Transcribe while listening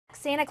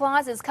Santa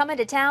Claus is coming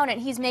to town,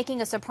 and he's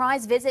making a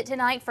surprise visit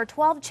tonight for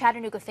 12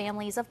 Chattanooga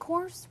families. Of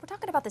course, we're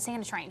talking about the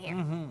Santa train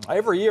here.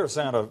 Every year,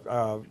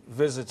 Santa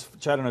visits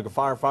Chattanooga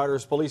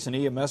firefighters, police, and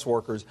EMS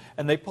workers,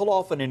 and they pull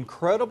off an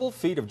incredible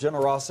feat of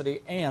generosity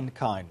and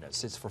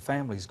kindness. It's for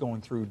families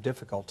going through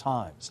difficult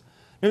times.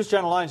 News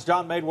Channel 9's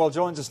John Madewell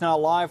joins us now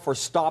live for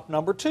stop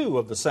number 2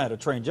 of the Santa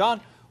train.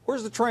 John,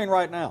 where's the train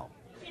right now?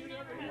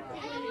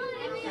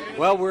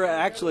 Well, we're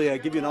actually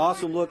give you an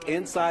awesome look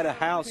inside a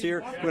house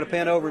here. We're going to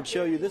pan over and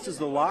show you. This is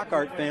the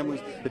Lockhart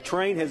families. The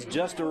train has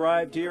just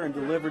arrived here and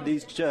delivered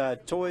these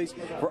toys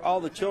for all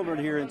the children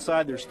here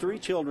inside. There's 3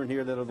 children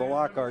here that are the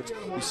Lockharts.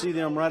 You see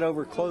them right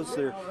over close.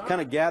 They're kind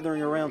of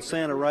gathering around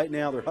Santa right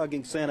now. They're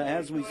hugging Santa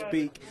as we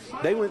speak.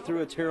 They went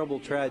through a terrible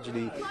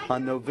tragedy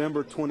on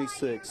November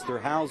 26th. Their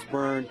house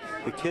burned.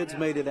 The kids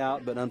made it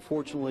out, but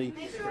unfortunately,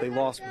 they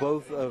lost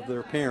both of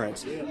their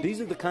parents.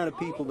 These are the kind of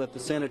people that the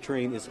Santa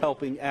train is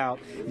helping out.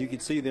 You can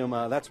see them.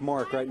 That's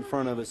Mark right in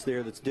front of us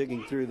there that's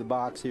digging through the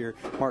box here.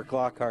 Mark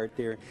Lockhart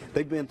there.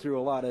 They've been through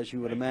a lot, as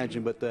you would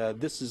imagine, but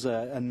this is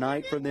a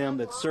night for them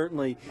that's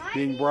certainly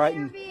being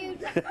brightened.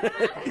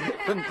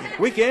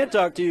 We can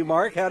talk to you,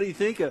 Mark. What do you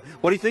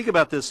think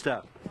about this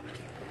stuff?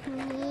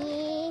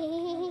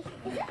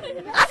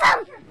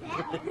 Awesome!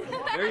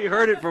 There you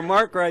heard it from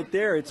Mark right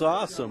there. It's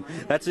awesome.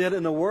 That's it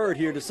in a word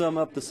here to sum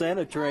up the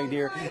Santa train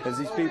here as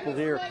these people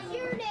here.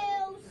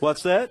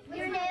 What's that?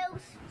 Your news.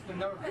 I'm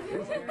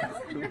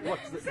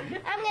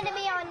going to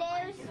be on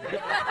news.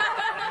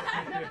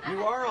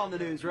 You are on the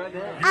news right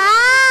now.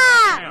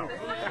 Ah!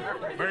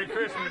 Merry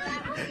Christmas.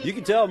 You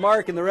can tell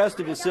Mark and the rest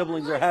of his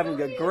siblings are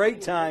having a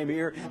great time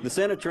here. The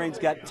Santa train's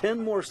got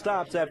 10 more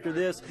stops after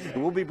this,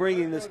 and we'll be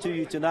bringing this to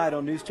you tonight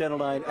on News Channel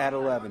 9 at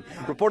 11.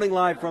 Reporting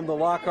live from the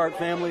Lockhart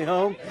family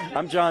home,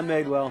 I'm John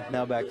Madewell.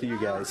 Now back to you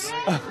guys.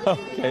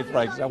 Okay,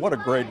 thanks. What a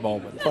great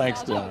moment.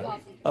 Thanks,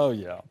 John. Oh,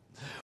 yeah.